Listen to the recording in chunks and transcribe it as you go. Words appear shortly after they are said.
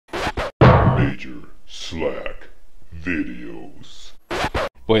MajorSlackVideos.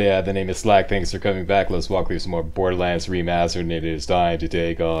 Well, yeah, the name is Slack. Thanks for coming back. Let's walk through some more Borderlands Remastered, and it is time to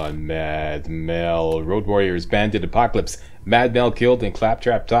take on Mad Mel. Road Warriors, Bandit Apocalypse, Mad Mel killed, and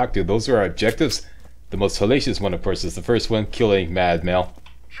Claptrap talked to. Those are our objectives. The most hellacious one, of course, is the first one, killing Mad Mel.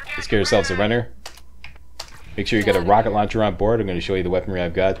 Let's get ourselves a runner. Make sure you got a rocket launcher on board. I'm going to show you the weaponry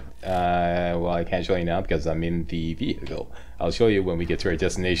I've got. Well, I can't show you now because I'm in the vehicle. I'll show you when we get to our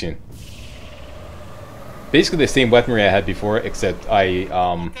destination. Basically the same weaponry I had before, except Okay,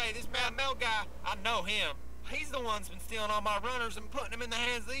 this Mad Mel guy, I know him. He's the one that's been stealing all my runners and putting them in the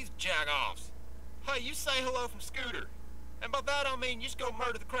hands of these jagoffs. Hey, you say hello from Scooter. And by that I mean you just go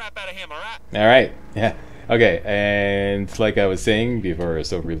murder the crap out of him, alright? Alright, yeah. Okay, and like I was saying before I was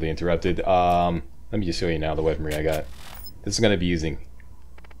so rudely interrupted, let me just show you now the weaponry I got. This is going to be using...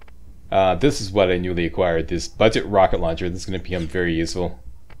 this is what I newly acquired, this budget rocket launcher. This is going to become very useful.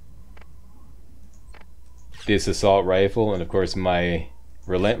 This assault rifle, and of course my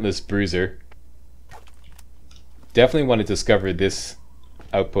relentless bruiser. Definitely want to discover this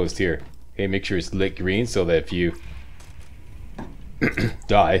outpost here. Okay, make sure it's lit green so that if you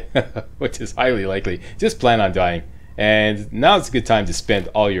die, which is highly likely, just plan on dying. And now it's a good time to spend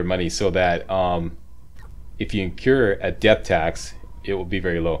all your money so that if you incur a death tax, it will be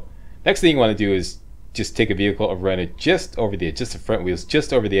very low. Next thing you want to do is just take a vehicle and run it just over the edge, just the front wheels,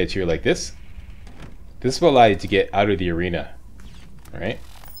 just over the edge here like this. This will allow you to get out of the arena. Alright,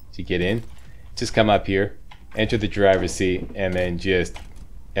 so you get in, just come up here, enter the driver's seat, and then just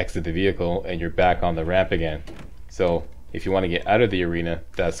exit the vehicle and you're back on the ramp again. So if you want to get out of the arena,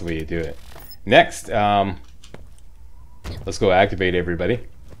 that's the way you do it. Next, let's go activate everybody.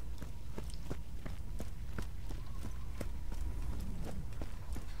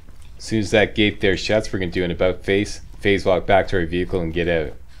 As soon as that gate there shuts, we're going to do an about face walk back to our vehicle and get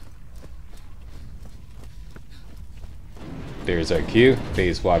out. There's our cue,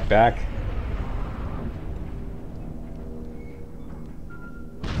 phase walk back.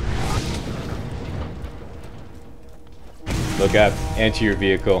 Look up, enter your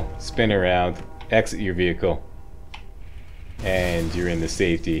vehicle, spin around, exit your vehicle, and you're in the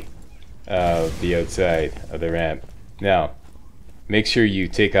safety of the outside of the ramp. Now, make sure you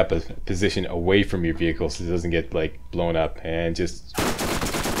take up a position away from your vehicle so it doesn't get like blown up, and just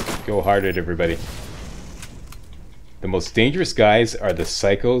go hard at everybody. The most dangerous guys are the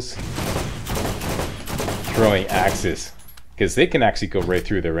psychos throwing axes, because they can actually go right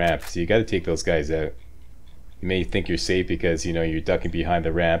through the ramp, so you got to take those guys out. You may think you're safe because you know you're ducking behind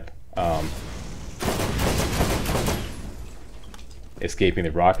the ramp, escaping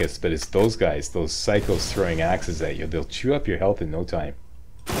the rockets, but it's those guys, those psychos throwing axes at you. They'll chew up your health in no time.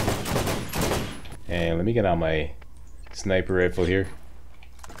 And let me get on my sniper rifle here.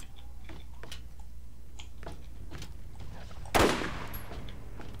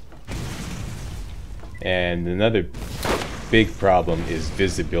 And another big problem is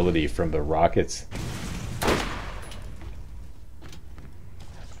visibility from the rockets.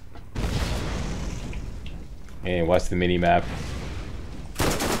 And watch the mini-map.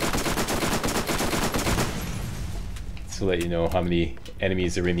 To let you know how many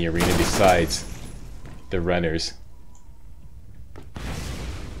enemies are in the arena besides the runners.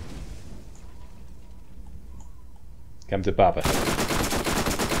 Come to Papa.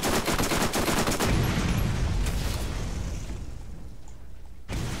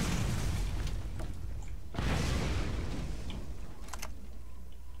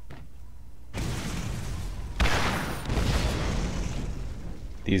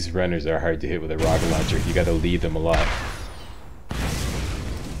 These runners are hard to hit with a rocket launcher. You gotta lead them a lot.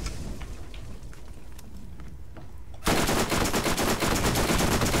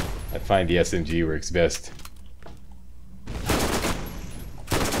 I find the SMG works best.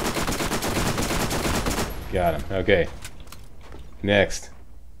 Got him. Okay. Next.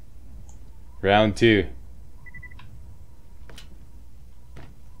 Round 2.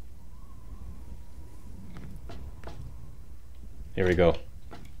 Here we go.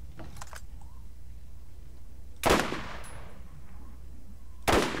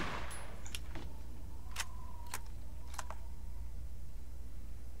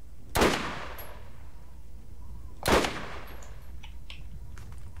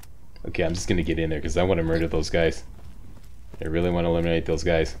 Okay, I'm just gonna get in there because I want to murder those guys. I really want to eliminate those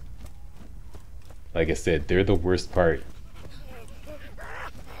guys. Like I said, they're the worst part.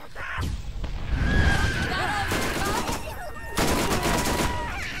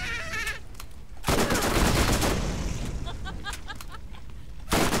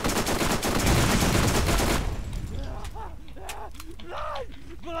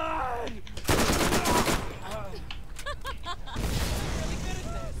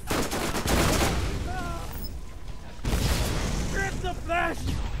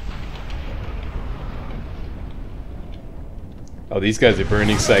 these guys are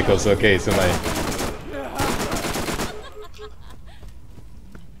burning cycles. Okay, so my...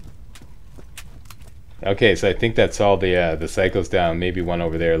 Okay, so I think that's all the cycles down. Maybe one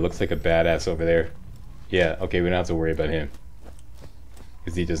over there. Looks like a badass over there. Yeah, okay, we don't have to worry about him.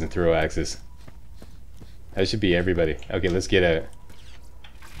 Because he doesn't throw axes. That should be everybody. Okay, let's get out.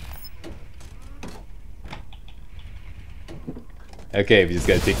 Okay, we just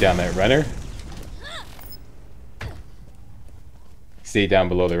gotta take down that runner. Stay down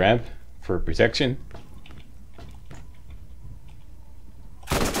below the ramp for protection.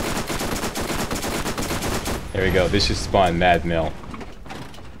 There we go. This should spawn Mad Mel.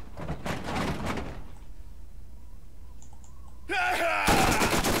 Yeah!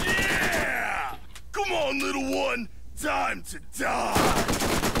 Come on, little one. Time to die.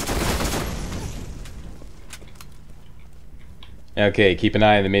 Okay, keep an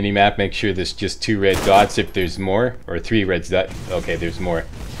eye on the mini-map. Make sure there's just 2 red dots if there's more. Or 3 red dots. Okay, there's more.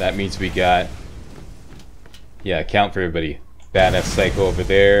 That means we got... Yeah, count for everybody. Badass Psycho over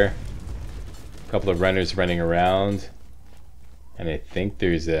there. A couple of runners running around. And I think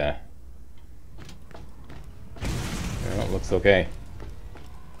there's a... Oh, looks okay.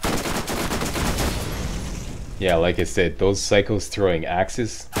 Yeah, like I said, those Psychos throwing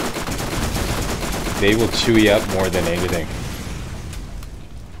axes, they will chew you up more than anything.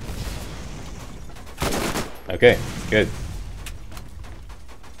 Okay, good.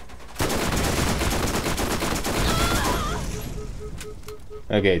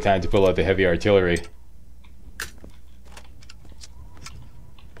 Okay, time to pull out the heavy artillery.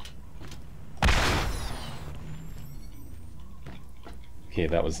 Okay,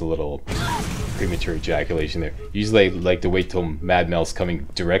 that was a little premature ejaculation there. Usually I like to wait till Mad Mel's coming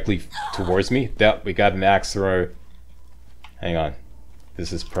directly towards me. That, we got an axe thrower. Hang on.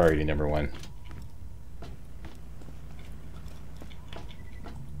 This is priority number 1.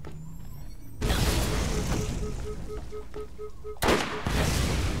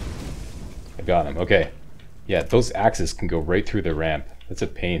 I got him. Okay. Yeah, those axes can go right through the ramp. That's a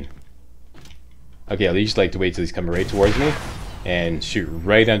pain. Okay, I usually like to wait till he's coming right towards me and shoot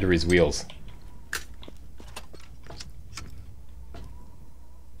right under his wheels.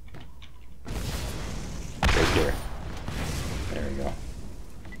 Right there. There we go.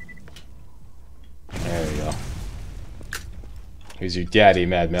 There we go. Who's your daddy,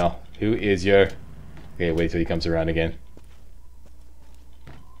 Mad Mel? Who is your... Okay, wait till he comes around again.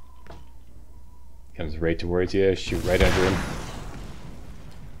 Comes right towards you, shoot right under him.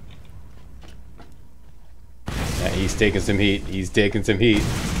 Yeah, he's taking some heat, he's taking some heat.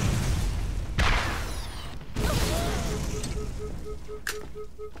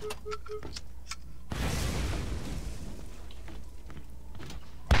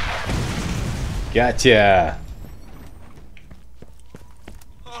 Gotcha!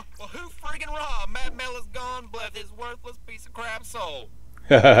 Well, who friggin' raw? Mad Mel is gone, bless his worthless piece of crap soul.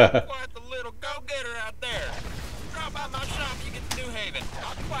 Quite the little go-getter out there. Drop by my shop, you get to New Haven.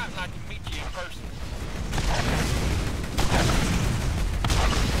 I'd quite like to meet you in person.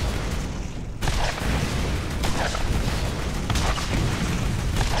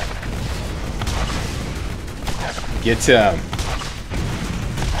 Get some.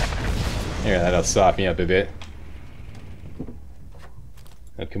 Here, that'll soften you up a bit.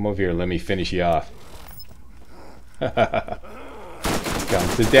 Now come over here, let me finish you off.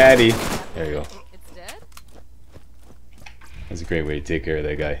 Comes to daddy. There you go. It's dead? That's a great way to take care of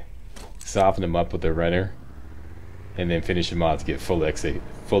that guy. Soften him up with the runner, and then finish him off to get full XP.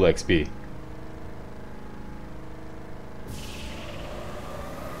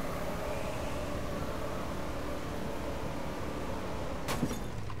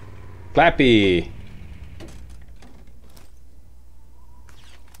 Clappy!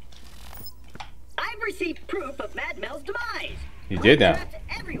 I've received proof of Mad Mel's demise. You did now. Minecraft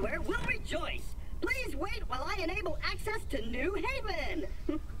everywhere will rejoice. Please wait while I enable access to New Haven.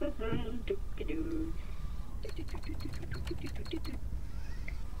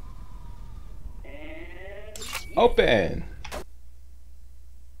 Open!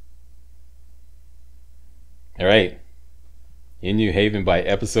 Alright. In New Haven by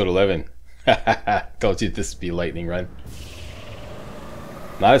episode 11. Told you this would be a lightning run.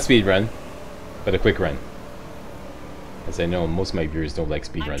 Not a speed run, but a quick run. As I know, most of my viewers don't like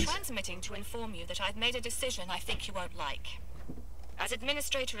speed runs. I'm transmitting to inform you that I've made a decision I think you won't like. As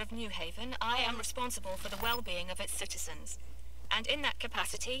administrator of New Haven, I am responsible for the well-being of its citizens. And in that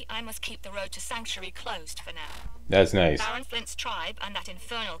capacity, I must keep the road to Sanctuary closed for now. That's nice. Baron Flint's tribe and that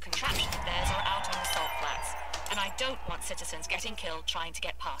infernal contraption of theirs are out on the salt flats. And I don't want citizens getting killed trying to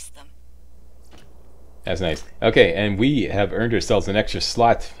get past them. That's nice. Okay, and we have earned ourselves an extra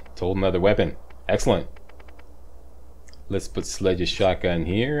slot to hold another weapon. Excellent. Let's put Sledge's shotgun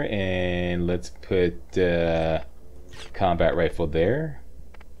here, and let's put combat rifle there.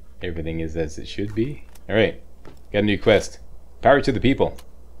 Everything is as it should be. Alright, got a new quest. Power to the people.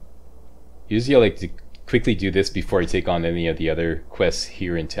 Usually I like to quickly do this before I take on any of the other quests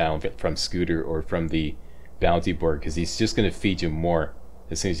here in town from Scooter or from the bounty board, because he's just going to feed you more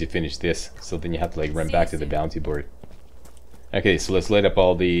as soon as you finish this. So then you have to like run back to the bounty board. Okay, so let's light up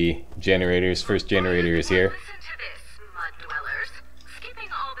all the generators. First generator is here.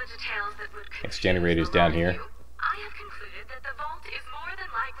 Next generator is down here. I have concluded that the vault is more than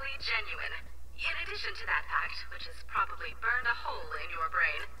likely genuine. In addition to that fact, which has probably burned a hole in your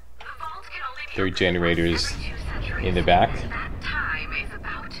brain, the vault can only be Third generator is every 2 centuries. in the back. That time is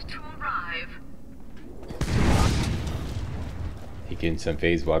about to arrive. Taking some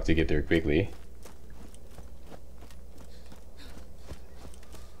phase walk to get there quickly.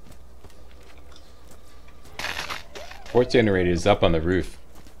 Fourth generator is up on the roof.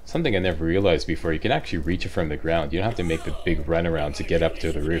 Something I never realized before, you can actually reach it from the ground. You don't have to make the big run around to get up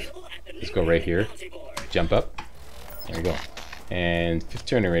to the roof. Just go right here, jump up, there we go. And fifth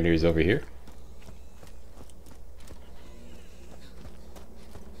generator is over here.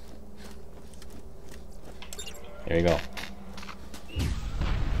 There you go.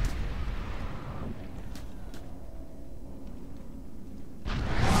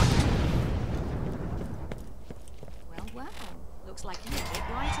 Well, looks like you fit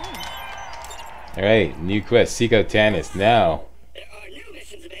right in. Alright, new quest, seek out Tannis. Now, There are new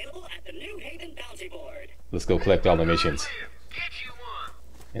missions available at the New Haven bounty board. let's go collect all the missions.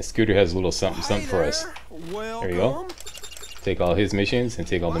 And Scooter has a little something for us. There you go. Take all his missions and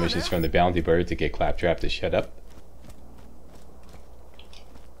take all the missions from the bounty bird to get Claptrap to shut up.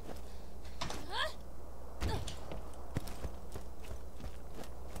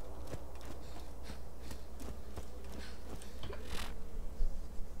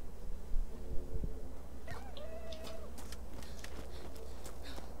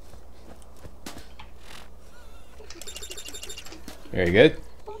 Very good.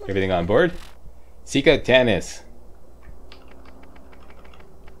 Everything on board. Seek out Tannis.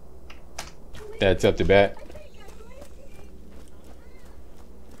 That's up to bat.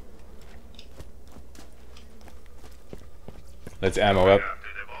 Let's ammo up.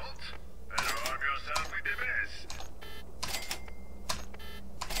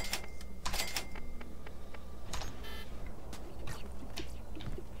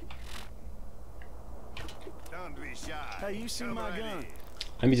 Hey, you see my gun?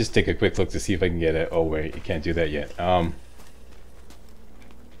 Let me just take a quick look to see if I can get it. Oh wait, you can't do that yet.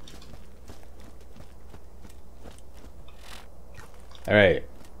 Alright.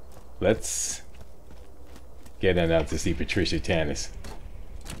 Let's get in out to see Patricia Tannis.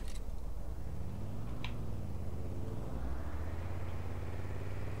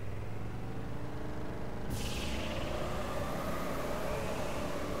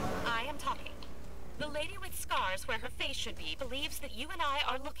 I am talking. The lady with scars where her face should be believes that you and I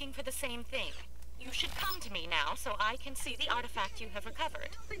are looking for the same thing. You should come to me now so I can see the artifact you have recovered.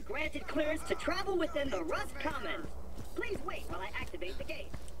 Been granted clearance to travel within the Rust Commons. Please wait while I activate the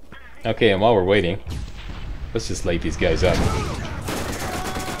gate. Okay, and while we're waiting, let's just light these guys up.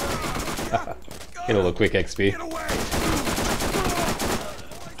 Get a little quick XP.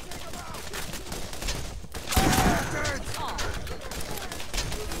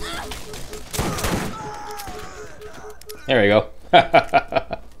 There we go.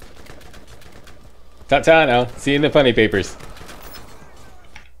 Ta-ta now. See you in the funny papers.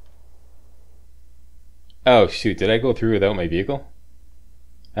 Oh shoot, did I go through without my vehicle?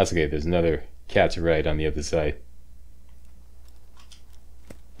 That's okay, there's another catch a ride on the other side.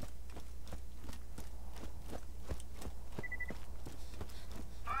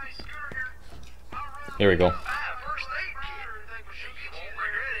 There we go.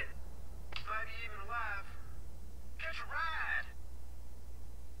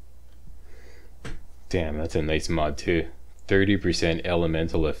 Damn, that's a nice mod too. 30%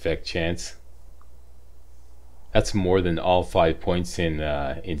 elemental effect chance. That's more than all 5 points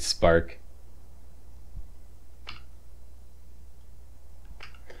in Spark.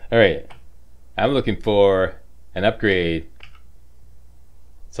 Alright, I'm looking for an upgrade.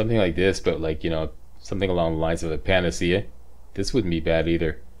 Something like this, but like, you know, something along the lines of a Panacea. This wouldn't be bad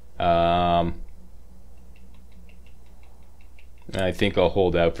either. I think I'll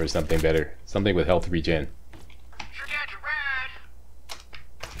hold out for something better. Something with health regen.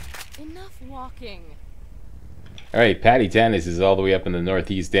 Enough walking. Alright, Patty Tannis is all the way up in the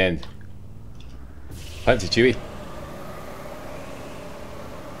northeast end. Punch it, Chewie.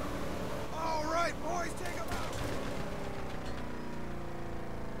 All right, boys, take him out.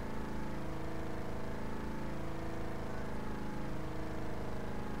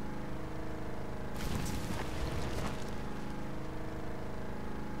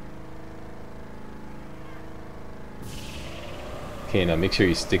 Okay, now make sure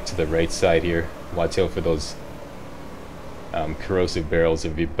you stick to the right side here. Watch out for those corrosive barrels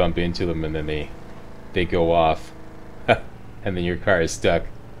if you bump into them and then they go off. And then your car is stuck.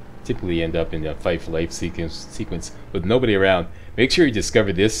 Typically end up in a fight for life sequence with nobody around. Make sure you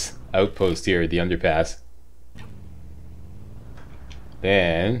discover this outpost here, the underpass.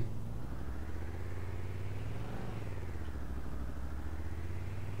 Then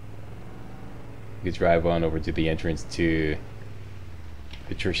you can drive on over to the entrance to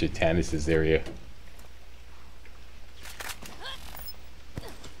Patricia Tannis's area.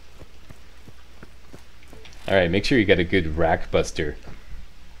 Alright, make sure you got a good rack buster.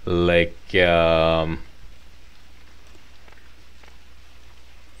 Like, let's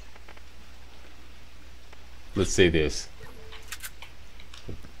say this.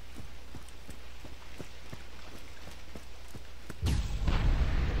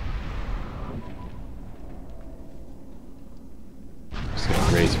 Just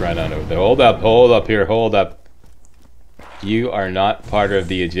gonna race right on over there. Hold up here, hold up. You are not part of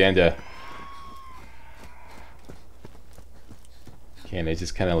the agenda. And I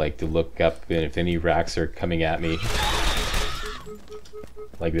just kind of like to look up, and if any racks are coming at me,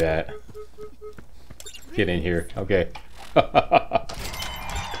 like that. Get in here, okay. There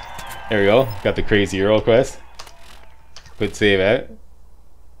we go. Got the crazy Earl quest. Quit save out.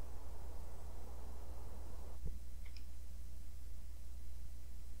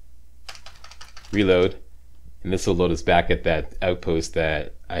 Reload, and this will load us back at that outpost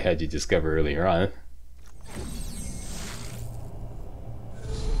that I had you discover earlier on.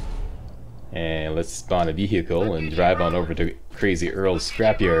 And let's spawn a vehicle and drive on over to Crazy Earl's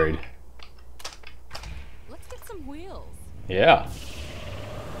scrapyard. Let's get some wheels. Yeah.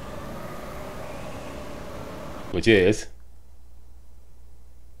 Which is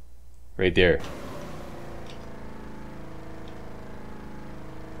right there.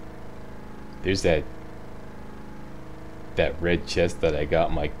 There's that red chest that I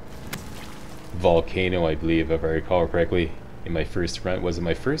got in my volcano, I believe, if I recall correctly, in my first run. Was it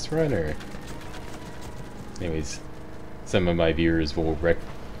my first run, or? Anyways, some of my viewers will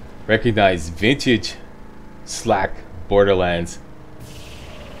recognize vintage Slack Borderlands.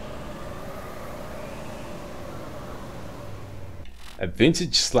 A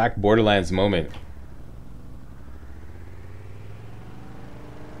vintage Slack Borderlands moment.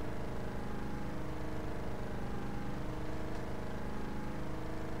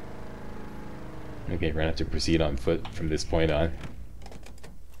 Okay, we're gonna have to proceed on foot from this point on.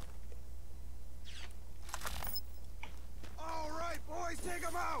 All right, boys, take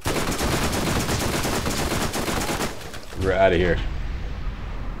him out. We're out of here.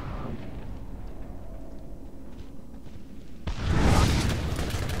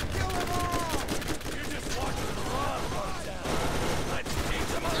 Kill them all. You're just watching the blood run down. Let's teach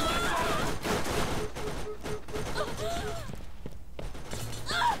them a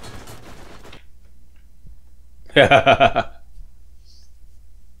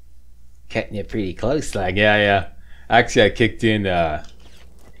Cutting it pretty close, like, yeah. Actually, I kicked in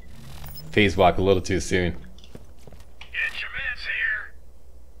phase walk a little too soon. Get your mitts here.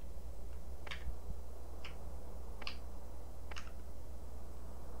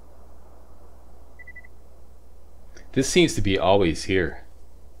 This seems to be always here.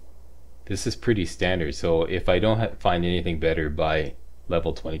 This is pretty standard, so if I don't find anything better by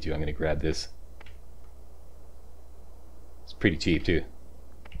level 22, I'm going to grab this. It's pretty cheap too.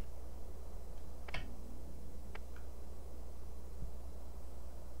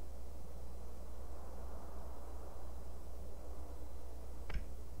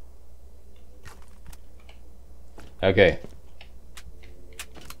 Okay.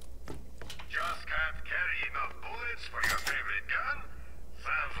 Just can't carry enough bullets for your favorite gun?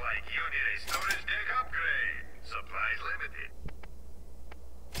 Sounds like you need a storage deck upgrade. Supplies limited.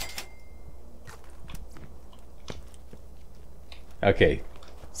 Okay.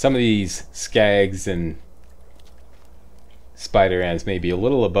 Some of these skags and spider ants may be a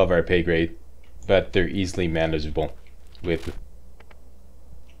little above our pay grade, but they're easily manageable with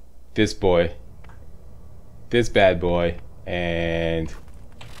this boy, this bad boy, and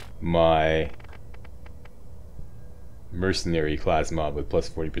my mercenary class mob with plus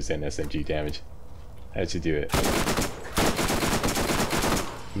 40% SMG damage. That should do it.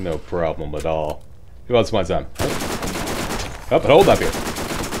 No problem at all. Who else wants some? Oh, but hold up here.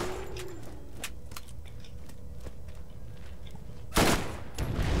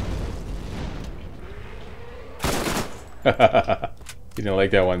 You didn't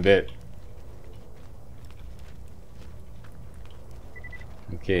like that one bit.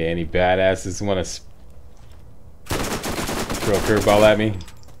 Okay, any badasses want to throw a curveball at me?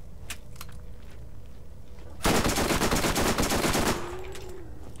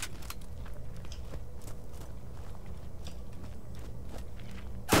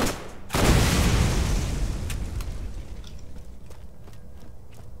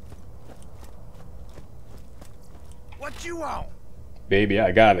 What you want? Baby,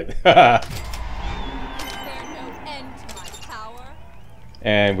 I got it. Is there no end to my power?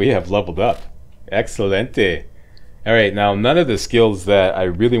 And we have leveled up. Excelente. Alright, now none of the skills that I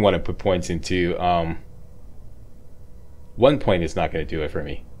really want to put points into, 1 point is not going to do it for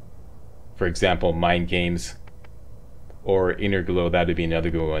me. For example, mind games or inner glow, that would be another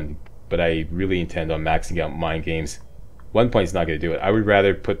good one. But I really intend on maxing out mind games. 1 point is not going to do it. I would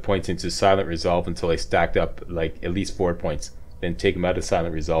rather put points into silent resolve until I stacked up like at least 4 points. Then take them out of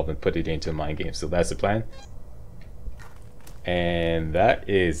silent resolve and put it into a mind game. So that's the plan. And that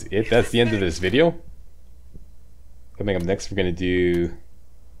is it. That's the end of this video. Coming up next, we're going to do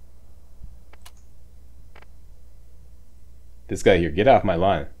this guy here. Get off my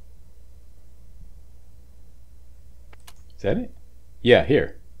lawn. Is that it? Yeah,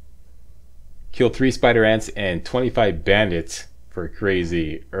 here. Kill 3 spider ants and 25 bandits for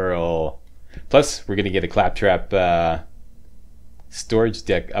Crazy Earl. Plus, we're going to get a claptrap storage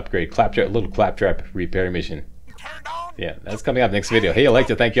deck upgrade. Little claptrap repair mission. Yeah, that's coming up next video. Hey, I'd like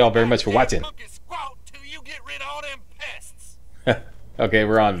to thank you all very much for watching. Okay,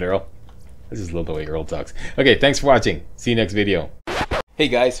 we're on it, Earl. This is a little the way Earl talks. Okay, thanks for watching. See you next video. Hey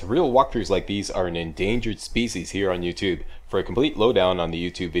guys, real walkthroughs like these are an endangered species here on YouTube. For a complete lowdown on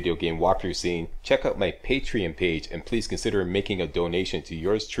the YouTube video game walkthrough scene, check out my Patreon page and please consider making a donation to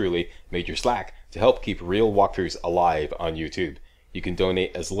yours truly, Major Slack, to help keep real walkthroughs alive on YouTube. You can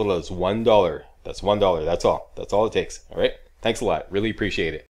donate as little as $1. That's $1, that's all. That's all it takes, alright? Thanks a lot, really appreciate it.